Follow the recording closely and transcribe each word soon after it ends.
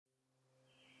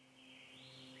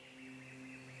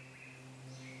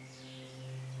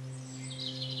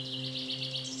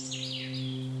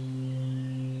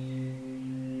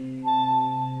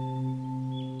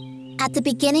At the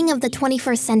beginning of the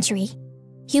 21st century,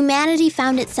 humanity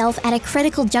found itself at a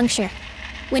critical juncture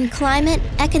when climate,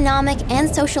 economic, and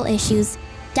social issues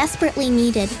desperately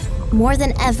needed, more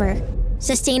than ever,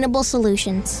 sustainable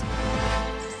solutions.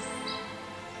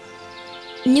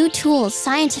 New tools,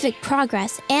 scientific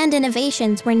progress, and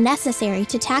innovations were necessary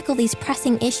to tackle these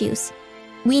pressing issues.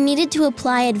 We needed to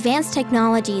apply advanced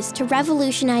technologies to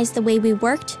revolutionize the way we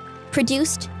worked,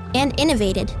 produced, and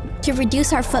innovated to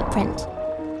reduce our footprint.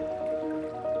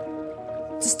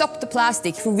 To stop the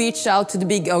plastic from reaching out to the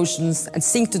big oceans and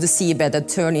sink to the seabed and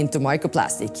turn into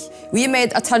microplastic, we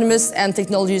made autonomous and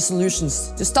technology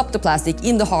solutions to stop the plastic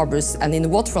in the harbors and in the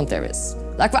waterfront areas.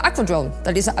 Like our aqua drone,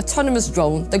 that is an autonomous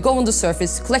drone that goes on the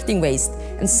surface collecting waste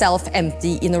and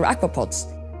self-empty in our aquapods.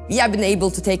 We have been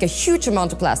able to take a huge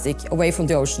amount of plastic away from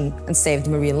the ocean and save the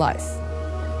marine life.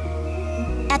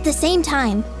 At the same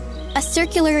time, a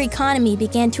circular economy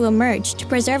began to emerge to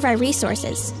preserve our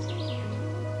resources.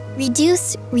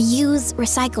 Reduce, reuse,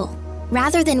 recycle,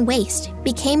 rather than waste,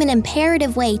 became an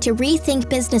imperative way to rethink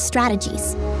business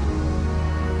strategies.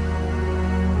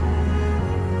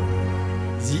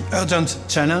 The urgent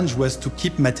challenge was to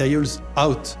keep materials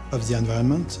out of the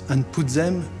environment and put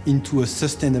them into a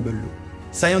sustainable loop.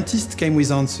 Scientists came with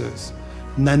answers: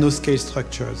 nanoscale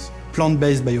structures,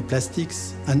 plant-based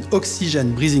bioplastics, and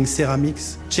oxygen-breathing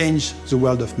ceramics changed the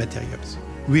world of materials.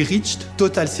 We reached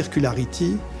total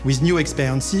circularity with new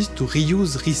experiences to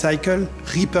reuse, recycle,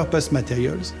 repurpose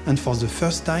materials, and for the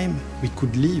first time, we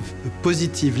could leave a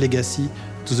positive legacy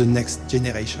to the next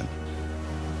generation.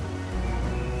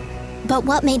 But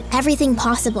what made everything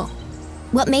possible,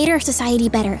 what made our society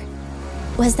better,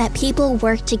 was that people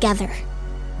worked together.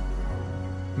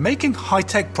 Making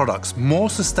high-tech products more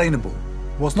sustainable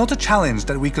was not a challenge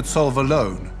that we could solve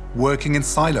alone, working in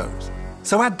silos.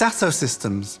 So at Dassault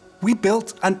Systèmes, we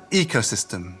built an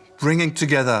ecosystem, bringing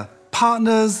together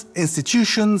partners,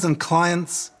 institutions, and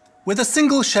clients with a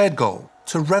single shared goal: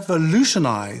 to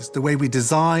revolutionize the way we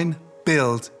design,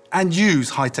 build, and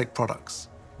use high-tech products.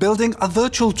 Building a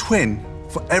virtual twin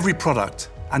for every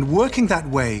product, and working that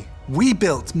way, we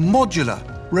built modular,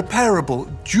 repairable,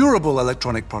 durable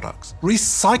electronic products,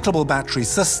 recyclable batteries,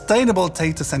 sustainable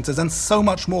data centers, and so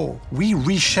much more. We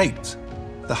reshaped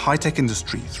the high-tech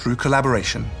industry through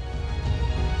collaboration.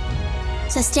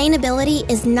 Sustainability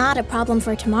is not a problem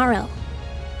for tomorrow.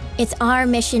 It's our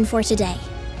mission for today,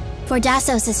 for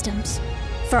Dassault Systèmes,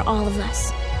 for all of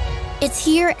us. It's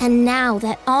here and now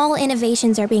that all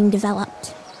innovations are being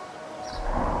developed.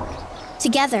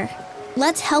 Together,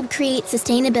 let's help create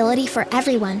sustainability for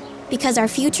everyone, because our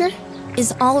future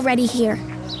is already here.